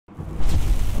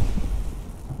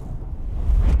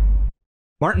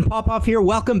Martin Popoff here.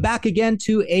 Welcome back again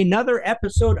to another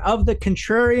episode of the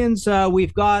Contrarians.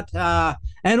 We've got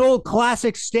an old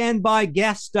classic standby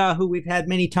guest who we've had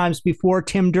many times before,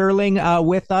 Tim Durling,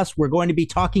 with us. We're going to be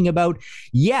talking about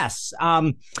yes.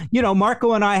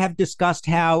 Marco and I have discussed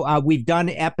how we've done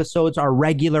episodes, our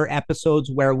regular episodes,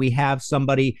 where we have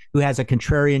somebody who has a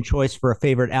contrarian choice for a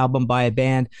favorite album by a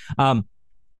band.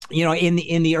 In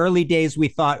the early days, we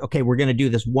thought, okay, we're going to do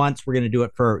this once. We're going to do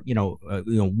it for,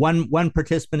 one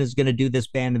participant is going to do this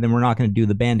band, and then we're not going to do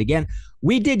the band again.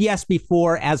 We did Yes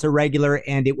before as a regular,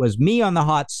 and it was me on the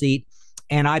hot seat,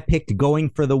 and I picked Going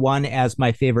for the One as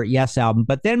my favorite Yes album.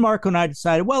 But then Marco and I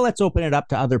decided, well, let's open it up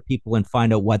to other people and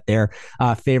find out what their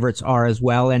favorites are as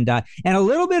well. And a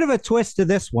little bit of a twist to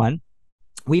this one.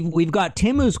 We've got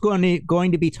Tim, who's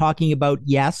going to be talking about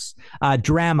yes,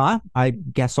 drama. I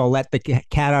guess I'll let the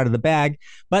cat out of the bag.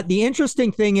 But the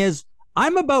interesting thing is,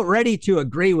 I'm about ready to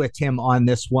agree with Tim on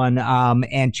this one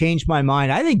and change my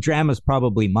mind. I think drama is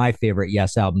probably my favorite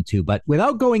Yes album too. But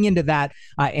without going into that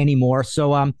anymore,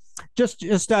 so just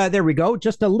there we go.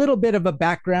 Just a little bit of a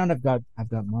background. I've got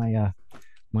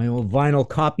my old vinyl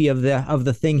copy of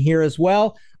the thing here as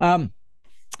well.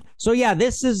 So yeah,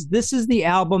 this is the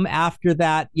album after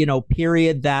that,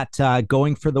 period that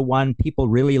Going for the One, people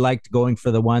really liked Going for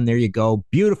the One. There you go.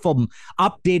 Beautiful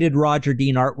updated Roger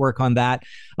Dean artwork on that.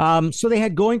 So they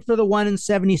had Going for the One in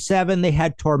 77. They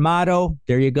had Tormato.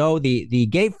 There you go. The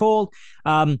gatefold.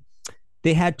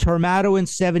 They had Tormato in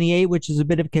 78, which is a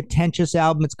bit of a contentious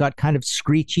album. It's got kind of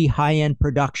screechy high-end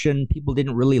production. People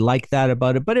didn't really like that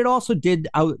about it, but it also did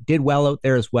well out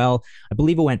there as well. I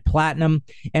believe it went platinum.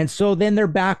 And so then they're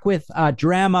back with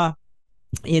Drama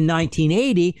in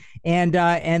 1980. And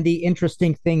the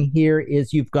interesting thing here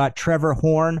is you've got Trevor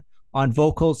Horn on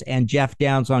vocals and Jeff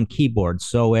Downes on keyboards.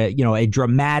 So, a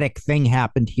dramatic thing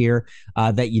happened here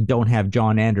that you don't have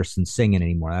John Anderson singing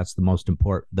anymore. That's the most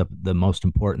important, the most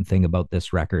important thing about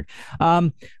this record.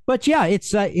 But yeah,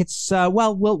 it's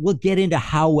we'll get into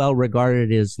how well regarded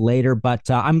it is later. But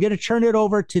I'm going to turn it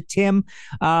over to Tim,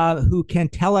 who can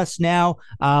tell us now,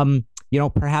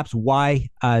 perhaps why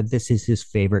this is his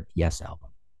favorite Yes album.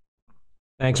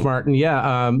 Thanks, Martin.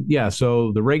 Yeah.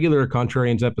 So the regular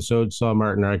Contrarians episode saw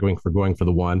Martin arguing for Going for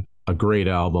the One, a great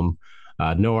album.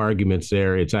 No arguments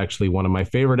there. It's actually one of my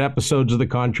favorite episodes of the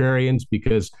Contrarians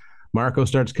because Marco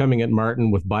starts coming at Martin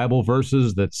with Bible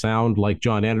verses that sound like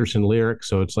John Anderson lyrics.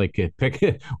 So it's like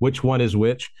pick which one is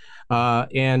which.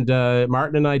 And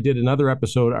Martin and I did another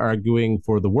episode arguing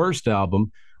for the worst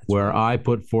album, where I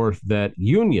put forth that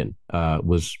Union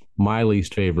was my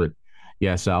least favorite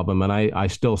Yes album, and I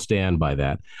still stand by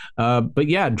that. But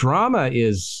yeah, drama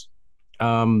is,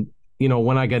 when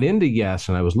I got into Yes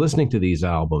and I was listening to these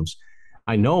albums,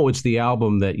 I know it's the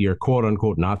album that you're quote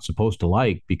unquote not supposed to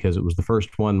like because it was the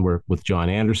first one where with John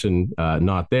Anderson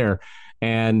not there,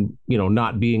 and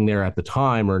not being there at the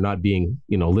time or not being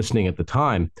listening at the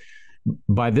time.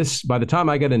 By the time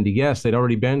I got into Yes, they'd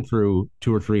already been through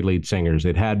 2 or 3 lead singers.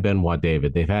 They'd had Benoit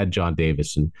David, they've had John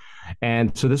Davison,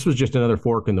 and so this was just another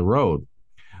fork in the road.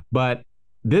 But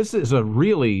I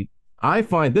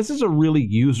find this is a really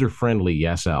user-friendly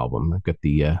Yes album. I've got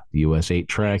the US 8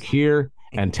 track here,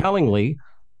 and tellingly,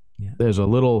 there's a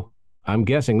little. I'm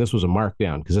guessing this was a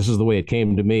markdown because this is the way it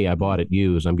came to me. I bought it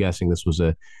used. I'm guessing this was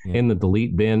in the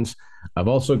delete bins. I've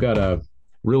also got a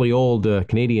really old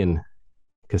Canadian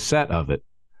cassette of it.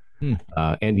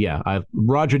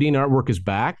 Roger Dean artwork is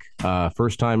back.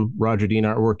 First time Roger Dean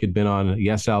artwork had been on a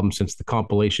Yes album since the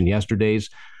compilation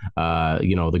Yesterdays.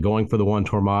 The Going for the One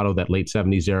Tormato, that late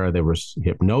 70s era. There was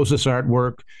Hypnosis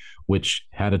artwork, which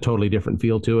had a totally different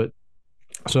feel to it.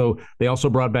 So they also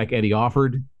brought back Eddie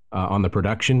Offord on the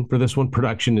production for this one.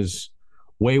 Production is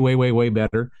way, way, way, way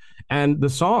better. And the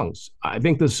songs, I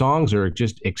think the songs are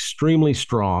just extremely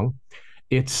strong.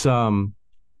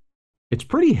 It's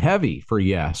pretty heavy for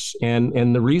Yes.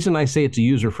 And the reason I say it's a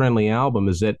user-friendly album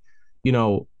is that,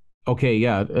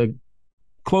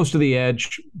 Close to the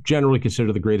Edge, generally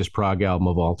considered the greatest prog album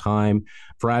of all time.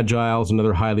 Fragile is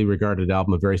another highly regarded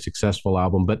album, a very successful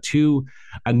album. But to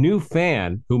a new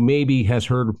fan who maybe has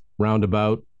heard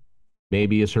Roundabout,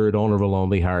 maybe has heard Owner of a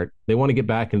Lonely Heart, they want to get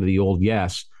back into the old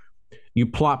Yes. You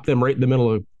plop them right in the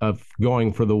middle of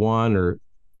Going for the One or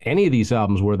any of these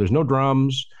albums where there's no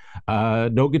drums,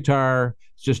 no guitar,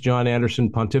 it's just John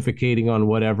Anderson pontificating on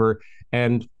whatever.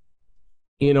 And,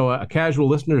 a casual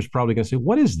listener is probably going to say,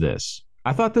 what is this?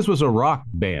 I thought this was a rock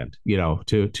band,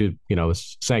 to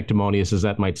as sanctimonious as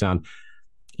that might sound.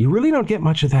 You really don't get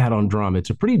much of that on drum.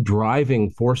 It's a pretty driving,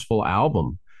 forceful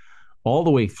album all the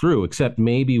way through, except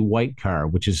maybe White Car,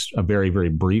 which is a very, very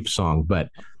brief song. But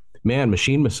man,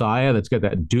 Machine Messiah, that's got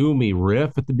that doomy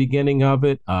riff at the beginning of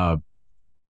it.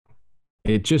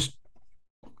 It just,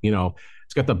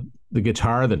 it's got the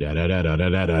guitar, the da da da da da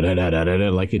da da da da da,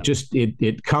 like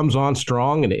it comes on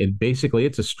strong, and it basically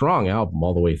it's a strong album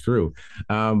all the way through.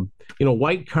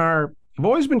 White Car, I've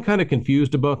always been kind of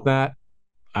confused about that.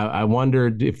 I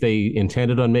wondered if they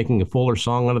intended on making a fuller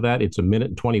song out of that. It's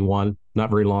 1:21, not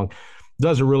very long.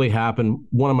 Doesn't really happen.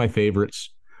 One of my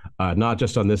favorites, not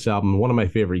just on this album, one of my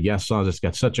favorite Yes songs. It's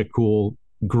got such a cool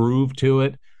groove to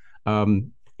it.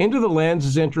 Into the Lens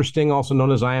is interesting, also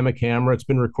known as I Am a Camera. It's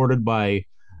been recorded by,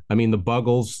 the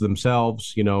Buggles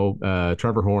themselves,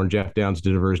 Trevor Horn, Jeff Downs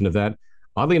did a version of that.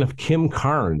 Oddly enough, Kim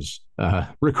Carnes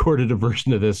recorded a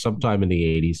version of this sometime in the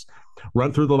 80s.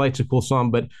 Run Through the Light's a cool song,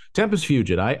 but Tempest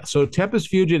Fugit. So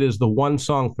Tempest Fugit is the one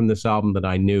song from this album that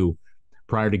I knew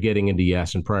prior to getting into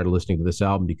Yes and prior to listening to this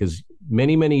album, because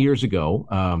many, many years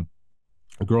ago,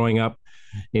 growing up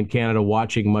in Canada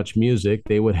watching Much Music,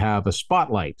 they would have a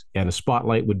spotlight, and a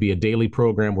spotlight would be a daily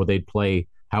program where they'd play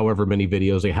however many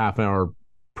videos, a half-hour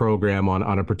program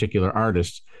on a particular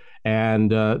artist. And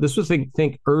this was,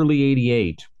 think early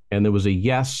 88, and there was a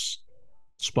Yes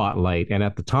spotlight. And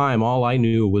at the time, all I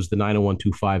knew was the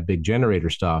 90125 Big Generator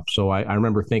stuff. So I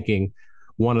remember thinking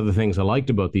one of the things I liked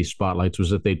about these spotlights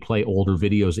was that they'd play older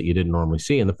videos that you didn't normally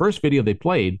see. And the first video they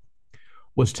played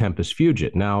was Tempest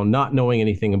Fugit. Now, not knowing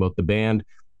anything about the band,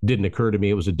 didn't occur to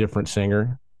me it was a different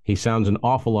singer. He sounds an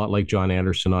awful lot like John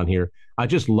Anderson on here. I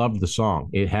just loved the song.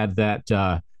 It had that,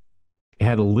 it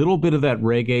had a little bit of that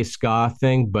reggae ska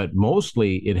thing, but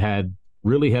mostly it had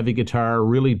really heavy guitar,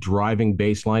 really driving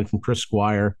bass line from Chris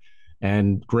Squire,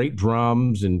 and great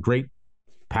drums and great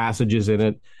passages in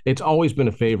it. It's always been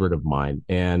a favorite of mine.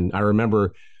 And I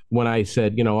remember when I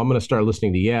said, I'm going to start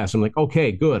listening to Yes, I'm like,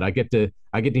 okay, good. I get to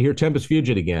hear Tempest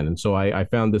Fugit again. And so I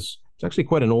found this. It's actually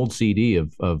quite an old CD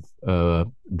of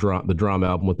the drum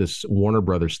album with this Warner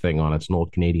Brothers thing on it. It's an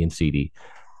old Canadian CD.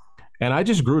 And I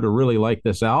just grew to really like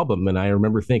this album. And I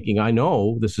remember thinking, I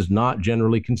know this is not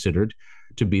generally considered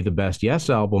to be the best Yes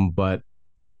album, but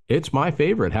it's my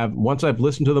favorite. Once I've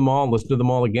listened to them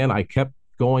all again, I kept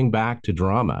going back to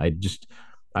Drama.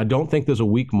 I don't think there's a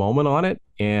weak moment on it.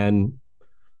 And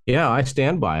yeah, I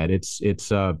stand by it.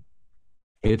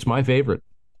 It's my favorite.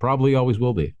 Probably always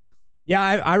will be. Yeah,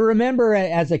 I remember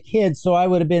as a kid, so I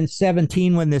would have been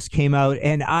 17 when this came out,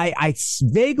 and I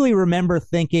vaguely remember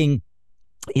thinking,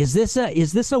 is this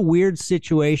a weird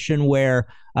situation where,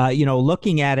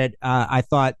 looking at it, I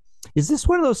thought, is this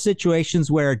one of those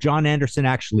situations where John Anderson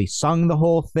actually sung the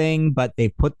whole thing, but they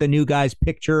put the new guy's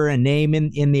picture and name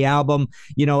in the album,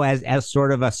 as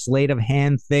sort of a sleight of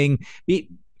hand thing?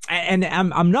 And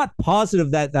I'm not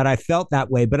positive that I felt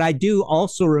that way, but I do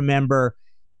also remember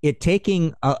it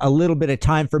taking a little bit of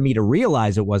time for me to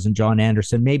realize it wasn't John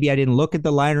Anderson. Maybe I didn't look at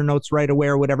the liner notes right away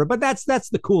or whatever, but that's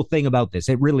the cool thing about this.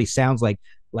 It really sounds like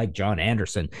John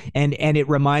Anderson. And it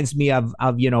reminds me of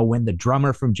when the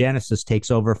drummer from Genesis takes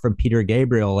over from Peter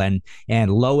Gabriel, and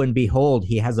lo and behold,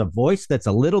 he has a voice that's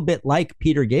a little bit like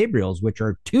Peter Gabriel's, which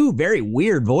are two very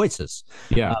weird voices.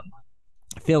 Yeah.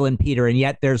 Phil and Peter, and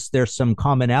yet there's some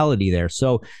commonality there.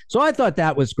 So I thought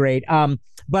that was great.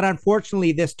 But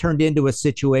unfortunately, this turned into a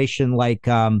situation like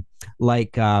Tommy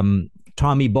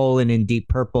Bolin in Deep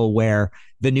Purple, where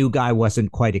the new guy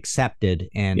wasn't quite accepted,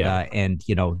 and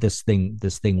this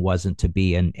thing wasn't to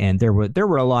be. And there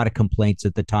were a lot of complaints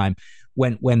at the time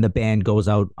when the band goes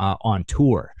out on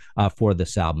tour for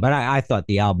this album. But I thought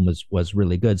the album was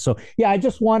really good. So yeah, I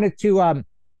just wanted to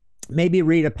maybe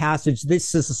read a passage.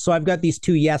 So I've got these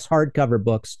two Yes hardcover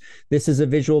books. This is a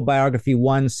visual biography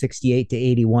 168 to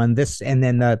 81. This, and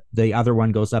then the other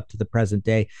one goes up to the present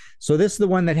day. So this is the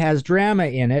one that has drama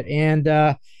in it. And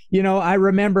I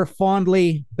remember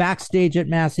fondly backstage at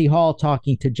Massey Hall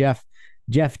talking to Jeff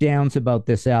Downs about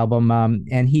this album.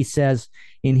 And he says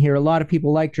in here, a lot of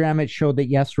people like drama. It showed that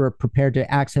Yes were prepared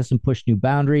to access and push new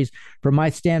boundaries. From my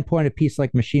standpoint, a piece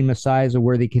like Machine Messiah is a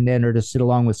worthy contender to sit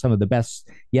along with some of the best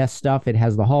Yes stuff. It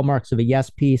has the hallmarks of a Yes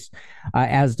piece,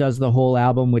 as does the whole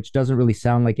album, which doesn't really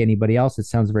sound like anybody else. It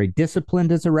sounds very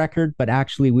disciplined as a record, but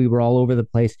actually we were all over the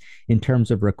place in terms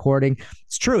of recording.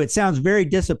 It's true. It sounds very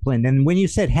disciplined. And when you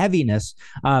said heaviness,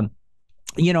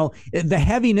 the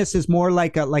heaviness is more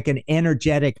like an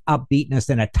energetic upbeatness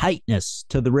and a tightness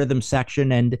to the rhythm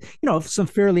section, and some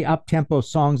fairly up-tempo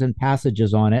songs and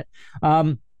passages on it.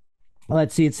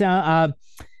 Let's see,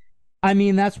 I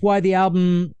mean, that's why the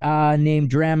album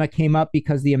named Drama came up,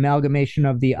 because the amalgamation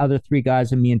of the other three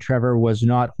guys and me and Trevor was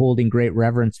not holding great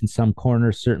reverence in some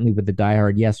corners, certainly with the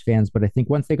diehard Yes fans. But I think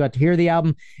once they got to hear the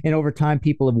album, and over time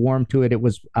people have warmed to it, it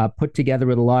was put together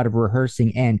with a lot of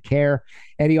rehearsing and care.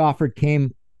 Eddie Offord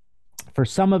came for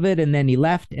some of it, and then he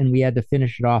left, and we had to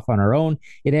finish it off on our own.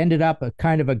 It ended up a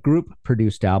kind of a group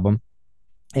produced album.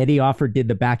 Eddie Offord did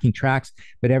the backing tracks,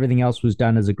 but everything else was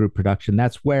done as a group production.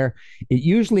 That's where it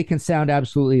usually can sound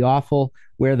absolutely awful,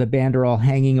 where the band are all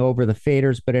hanging over the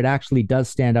faders, but it actually does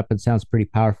stand up and sounds pretty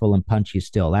powerful and punchy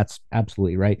still. That's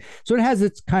absolutely right. So it has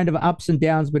its kind of ups and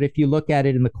downs, but if you look at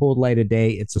it in the cold light of day,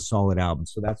 it's a solid album.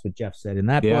 So that's what Jeff said in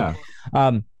that book.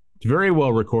 It's very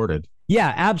well recorded.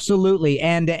 Yeah, absolutely.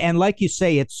 And like you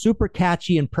say, it's super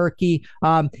catchy and perky.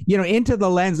 Into the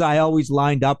Lens, I always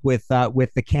lined up with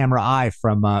the camera eye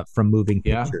from Moving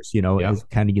Pictures, as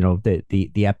kind of,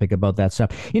 the epic about that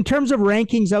stuff. In terms of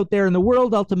rankings out there in the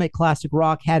world, Ultimate Classic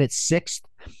Rock had its sixth,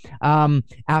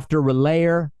 after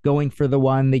Relayer, Going for the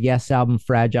One, the Yes album,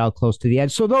 Fragile, Close to the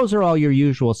Edge. So those are all your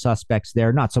usual suspects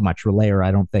there. Not so much Relayer,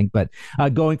 I don't think, but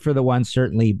Going for the One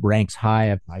certainly ranks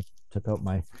high. I took out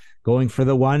my Going for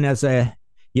the One as a,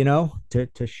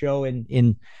 to show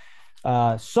in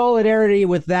solidarity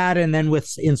with that, and then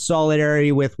in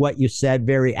solidarity with what you said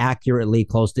very accurately.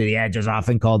 Close to the Edge is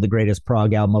often called the greatest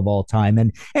prog album of all time,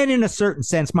 and in a certain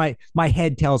sense, my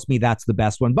head tells me that's the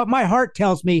best one, but my heart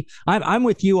tells me I'm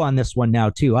with you on this one now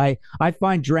too. I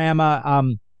find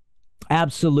Drama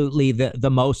absolutely the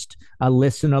most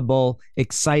listenable,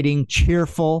 exciting,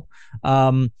 cheerful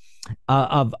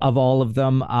of all of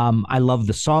them. I love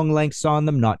the song lengths on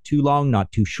them, not too long,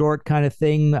 not too short kind of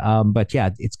thing. But yeah,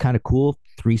 it's kind of cool.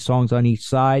 3 songs on each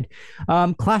side.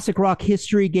 Classic Rock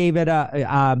History gave it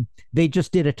they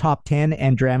just did a top 10,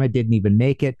 and Drama didn't even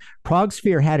make it.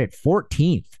 Progsphere had it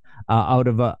 14th out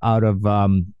of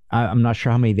I'm not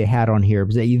sure how many they had on here.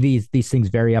 These things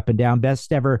vary up and down.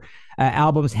 Best ever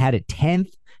albums had it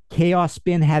 10th. Chaos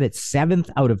Spin had it 7th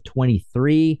out of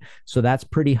 23, so that's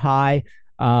pretty high.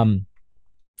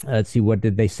 Let's see, what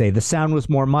did they say? The sound was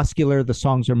more muscular, the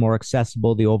songs are more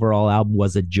accessible, the overall album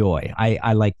was a joy.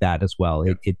 I like that as well.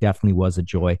 It definitely was a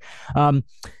joy.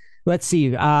 Let's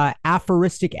see,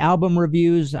 aphoristic album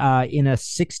reviews in a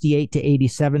 68 to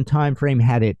 87 time frame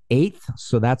had it 8th,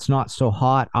 so that's not so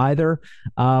hot either.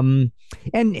 And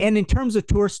in terms of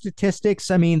tour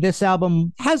statistics, I mean, this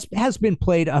album has been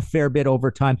played a fair bit over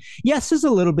time. Yes is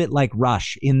a little bit like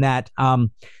Rush in that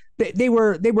they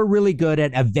were really good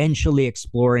at eventually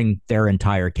exploring their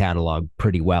entire catalog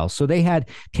pretty well. So they had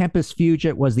Tempest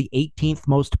Fugit was the 18th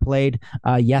most played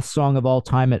Yes song of all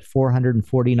time at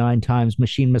 449 times.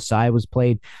 Machine Messiah was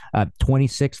played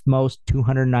 26th most,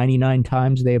 299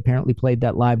 times. They apparently played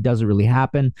that live. Doesn't really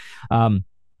happen.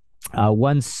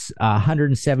 Once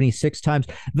 176 times.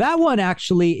 That one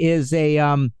actually is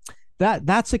a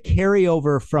that's a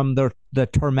carryover from the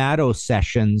Tormato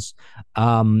sessions,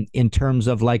 in terms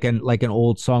of like an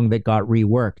old song that got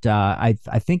reworked.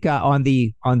 I think on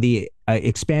the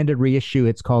expanded reissue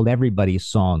it's called Everybody's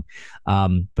Song.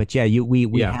 But yeah,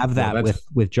 we have that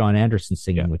with John Anderson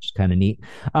singing, which is kind of neat.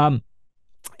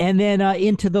 And then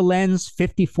Into the Lens,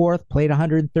 54th, played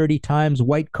 130 times.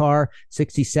 White Car,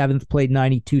 67th, played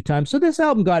 92 times. So this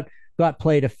album got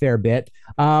played a fair bit.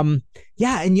 And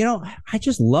I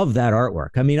just love that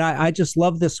artwork. I mean, I just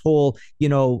love this whole,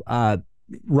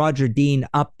 Roger Dean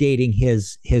updating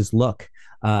his look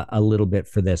a little bit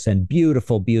for this, and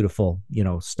beautiful,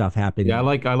 stuff happening. Yeah,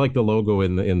 I like the logo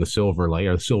in the silver light,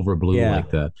 or silver blue,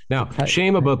 like that. Now,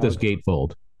 shame about this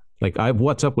gatefold. Like,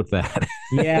 what's up with that?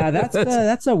 Yeah,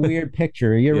 that's a weird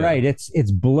picture. You're right.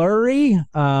 It's blurry.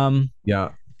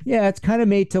 Yeah, it's kind of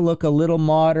made to look a little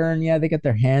modern. Yeah, they got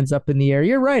their hands up in the air.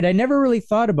 You're right. I never really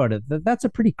thought about it. That's a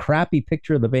pretty crappy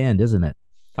picture of the band, isn't it?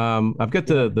 I've got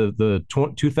the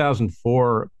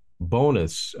 2004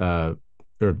 bonus or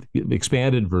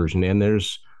expanded version, and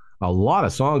there's a lot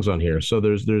of songs on here. So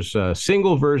there's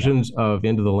single versions of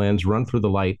Into the Lens, Run Through the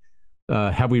Light.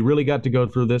 Have we really got to go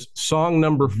through this? Song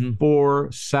number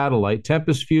 4, Satellite,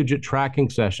 Tempest Fugit tracking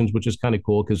sessions, which is kind of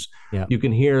cool because you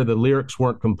can hear the lyrics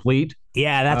weren't complete.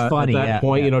 Yeah, that's funny. At that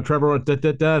point, Trevor went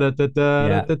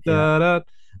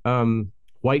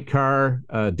White Car,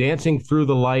 Dancing Through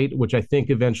the Light, which I think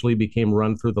eventually became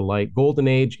Run Through the Light, Golden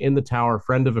Age, In the Tower,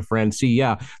 Friend of a Friend. See,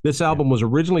 this album was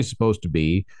originally supposed to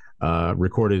be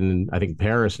recorded in, I think,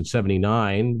 Paris in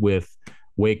 '79 with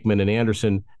Wakeman and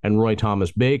Anderson and Roy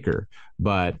Thomas Baker,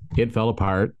 but it fell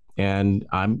apart. And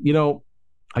I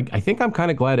think I'm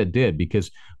kind of glad it did,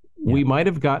 because we might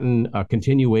have gotten a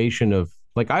continuation of,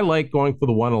 like, I like Going for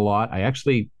the One a lot. I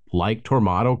actually like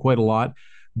Tormato quite a lot,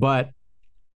 But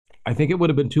I think it would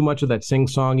have been too much of that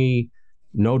sing-songy,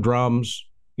 no drums,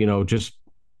 just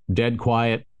dead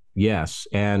quiet. Yes.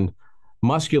 And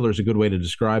muscular is a good way to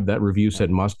describe that. Review said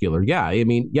muscular. Yeah. I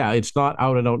mean, yeah, it's not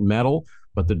out and out metal,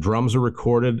 but the drums are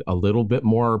recorded a little bit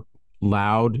more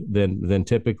loud than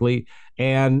typically.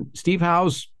 And Steve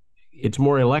Howe's, it's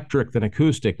more electric than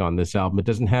acoustic on this album. It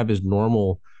doesn't have his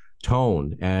normal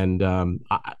tone. And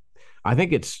I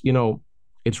think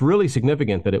it's really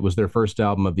significant that it was their first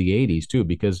album of the 80s too,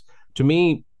 because to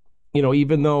me,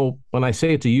 even though when I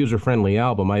say it's a user-friendly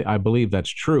album, I believe that's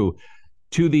true.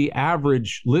 To the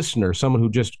average listener, someone who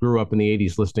just grew up in the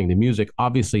 80s listening to music,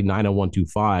 obviously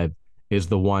 90125 is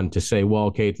the one to say, well,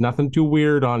 okay, it's nothing too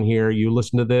weird on here. You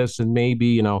listen to this and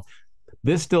maybe,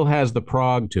 this still has the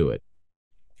prog to it.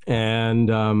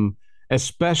 And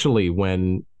especially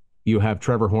when you have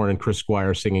Trevor Horn and Chris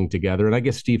Squire singing together, and I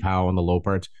guess Steve Howe on the low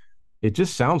parts, it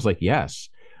just sounds like Yes.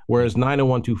 Whereas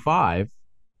 90125,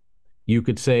 you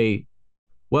could say,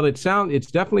 well, it's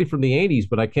definitely from the 80s,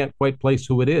 but I can't quite place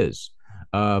who it is.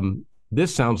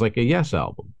 This sounds like a Yes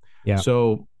album. Yeah.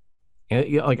 So,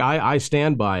 like I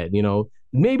stand by it.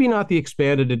 Maybe not the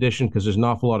expanded edition because there's an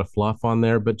awful lot of fluff on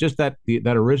there, but just that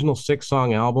original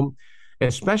 6-song album,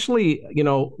 especially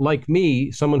like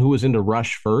me, someone who was into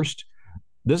Rush first.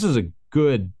 This is a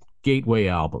good gateway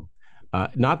album.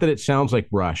 Not that it sounds like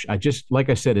Rush. Like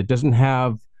I said, it doesn't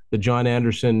have the John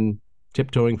Anderson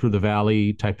tiptoeing through the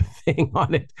valley type of thing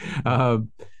on it.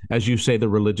 As you say, the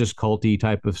religious culty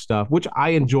type of stuff, which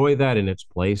I enjoy that in its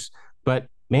place. But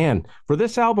man, for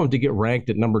this album to get ranked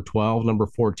at number 12, number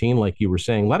 14, like you were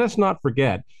saying, let us not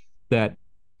forget that,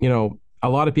 a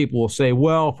lot of people will say,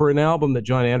 well, for an album that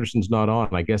John Anderson's not on,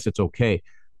 I guess it's okay.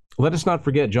 Let us not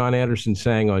forget John Anderson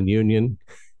sang on Union.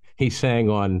 He sang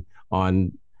on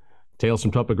Tales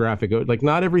from Topographic. Like,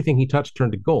 not everything he touched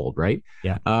turned to gold, right?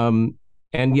 Yeah.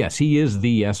 And yes, he is the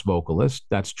Yes vocalist.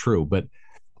 That's true. But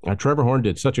Trevor Horn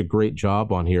did such a great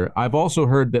job on here. I've also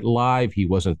heard that live he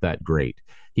wasn't that great.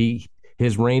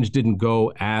 His range didn't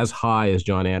go as high as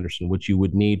John Anderson, which you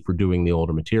would need for doing the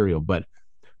older material. But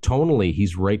tonally,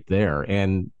 he's right there.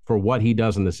 And for what he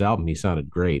does in this album, he sounded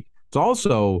great. It's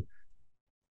also,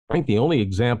 I think, the only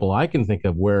example I can think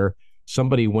of where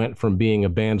somebody went from being a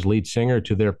band's lead singer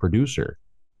to their producer.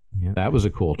 Yeah. That was a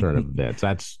cool turn of events.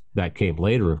 That came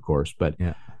later, of course. But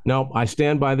no, I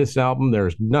stand by this album.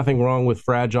 There's nothing wrong with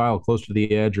Fragile, Close to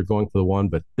the Edge, or Going for the One,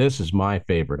 but this is my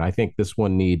favorite. I think this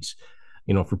one needs,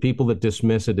 for people that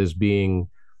dismiss it as being,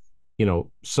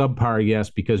 subpar Yes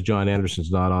because John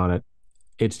Anderson's not on it,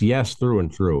 it's Yes through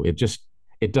and through.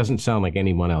 It doesn't sound like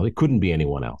anyone else. It couldn't be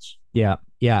anyone else. Yeah.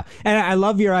 Yeah. And I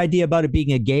love your idea about it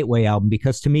being a gateway album,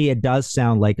 because to me, it does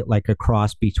sound like a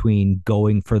cross between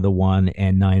Going for the One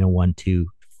and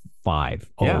 90125.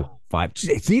 Yeah. 5.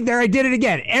 See, there I did it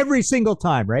again every single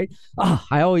time, right? Oh,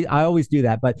 I always do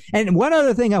that. And one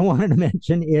other thing I wanted to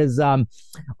mention is on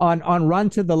Run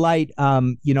to the Light,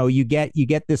 you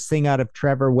get this thing out of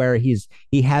Trevor where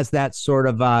he has that sort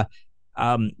of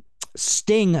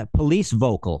Sting police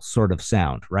vocal sort of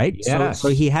sound, right? Yes. So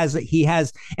he has,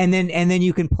 and then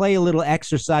you can play a little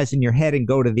exercise in your head and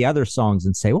go to the other songs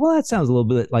and say, well, that sounds a little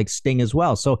bit like Sting as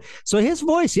well. So his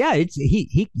voice, yeah,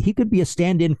 he could be a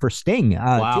stand-in for Sting.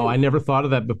 Wow, too. I never thought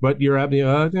of that, but you're having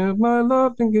my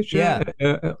love and get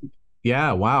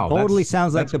yeah, wow, totally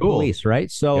sounds like the cool. Police, right?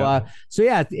 So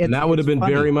yeah, and that would have been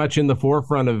funny. Very much in the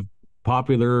forefront of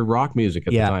popular rock music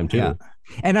at the time too. Yeah.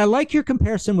 And I like your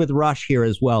comparison with Rush here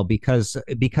as well, because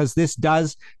this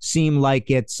does seem like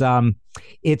it's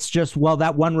just, well,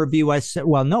 that one review I said,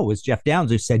 well, no, it was Jeff Downs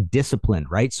who said Discipline,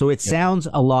 right? So it sounds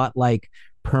a lot like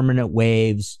Permanent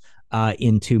Waves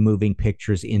into Moving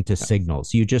Pictures, into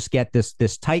Signals. You just get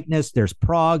this tightness. There's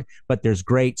prog, but there's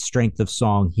great strength of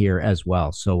song here as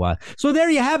well. So there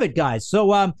you have it, guys.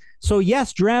 So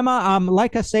yes, drama.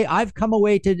 Like I say, I've come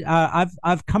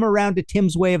around to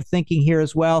Tim's way of thinking here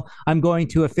as well. I'm going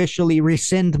to officially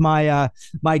rescind my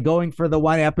Going for the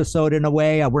One episode in a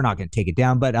way. We're not going to take it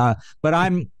down, but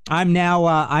I'm now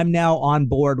on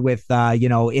board with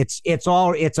it's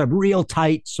a real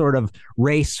tight sort of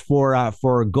race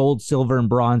for gold, silver, and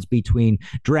bronze between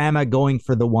drama, Going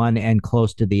for the One, and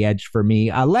Close to the Edge for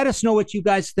me. Let us know what you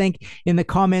guys think in the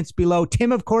comments below.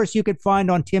 Tim, of course, you could find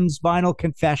on Tim's Vinyl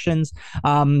Confessions.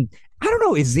 I don't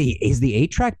know. Is the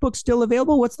 8-track book still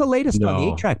available? What's the latest on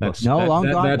the 8-track book? No,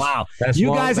 long gone. Wow, you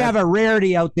guys have a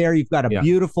rarity out there. You've got a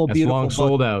beautiful long book.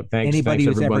 Sold out. Thanks. Anybody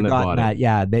who's ever gotten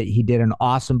that, he did an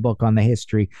awesome book on the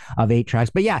history of 8-tracks.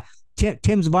 But yeah,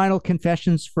 Tim's Vinyl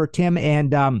Confessions for Tim,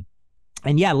 and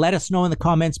And yeah, let us know in the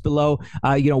comments below,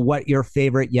 what your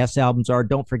favorite Yes albums are.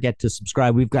 Don't forget to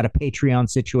subscribe. We've got a Patreon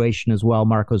situation as well.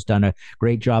 Marco's done a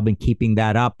great job in keeping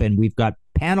that up. And we've got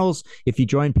panels. If you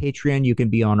join Patreon, you can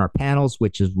be on our panels,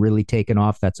 which has really taken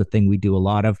off. That's a thing we do a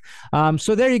lot of.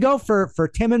 So there you go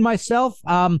for Tim and myself.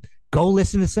 Go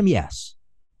listen to some Yes.